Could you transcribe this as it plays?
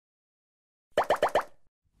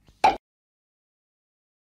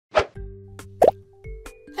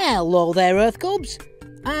Hello there, Earth Cubs.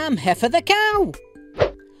 I'm Heifer the cow.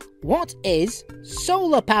 What is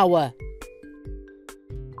solar power?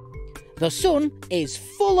 The sun is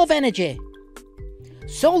full of energy.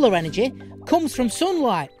 Solar energy comes from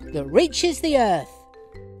sunlight that reaches the Earth.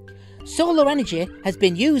 Solar energy has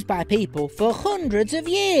been used by people for hundreds of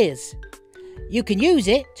years. You can use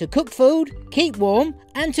it to cook food, keep warm,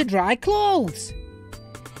 and to dry clothes.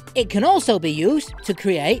 It can also be used to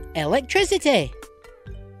create electricity.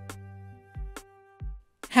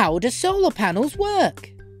 How do solar panels work?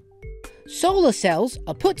 Solar cells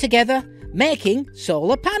are put together, making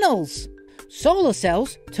solar panels. Solar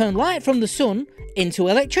cells turn light from the sun into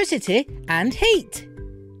electricity and heat.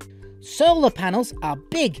 Solar panels are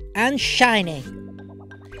big and shiny.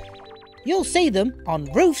 You'll see them on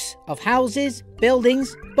roofs of houses,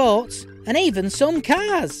 buildings, boats, and even some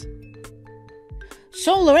cars.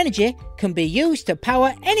 Solar energy can be used to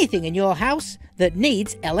power anything in your house that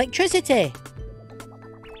needs electricity.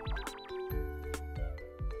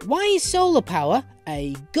 Why is solar power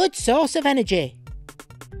a good source of energy?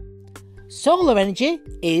 Solar energy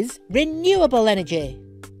is renewable energy.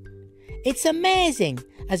 It's amazing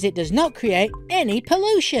as it does not create any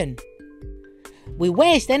pollution. We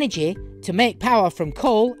waste energy to make power from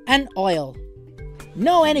coal and oil.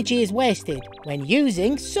 No energy is wasted when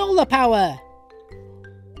using solar power.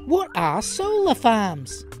 What are solar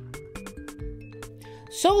farms?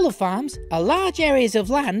 Solar farms are large areas of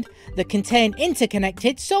land that contain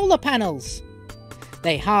interconnected solar panels.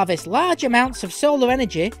 They harvest large amounts of solar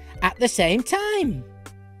energy at the same time.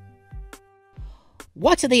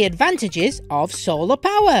 What are the advantages of solar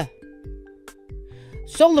power?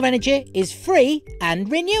 Solar energy is free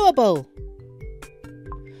and renewable.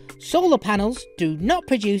 Solar panels do not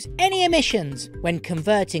produce any emissions when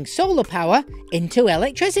converting solar power into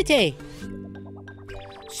electricity.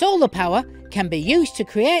 Solar power can be used to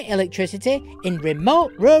create electricity in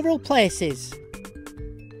remote rural places.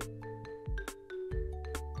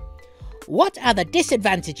 What are the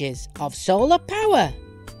disadvantages of solar power?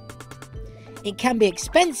 It can be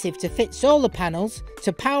expensive to fit solar panels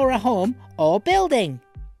to power a home or building.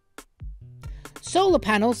 Solar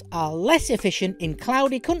panels are less efficient in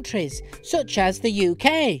cloudy countries such as the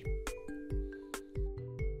UK.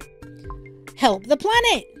 Help the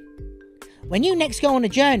planet! When you next go on a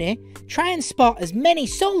journey, try and spot as many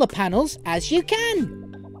solar panels as you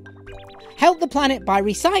can. Help the planet by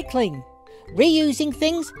recycling, reusing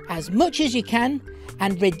things as much as you can,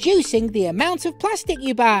 and reducing the amount of plastic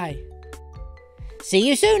you buy. See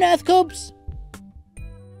you soon, Earth Cubs!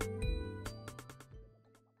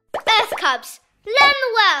 Earth Cubs, learn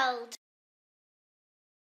the world!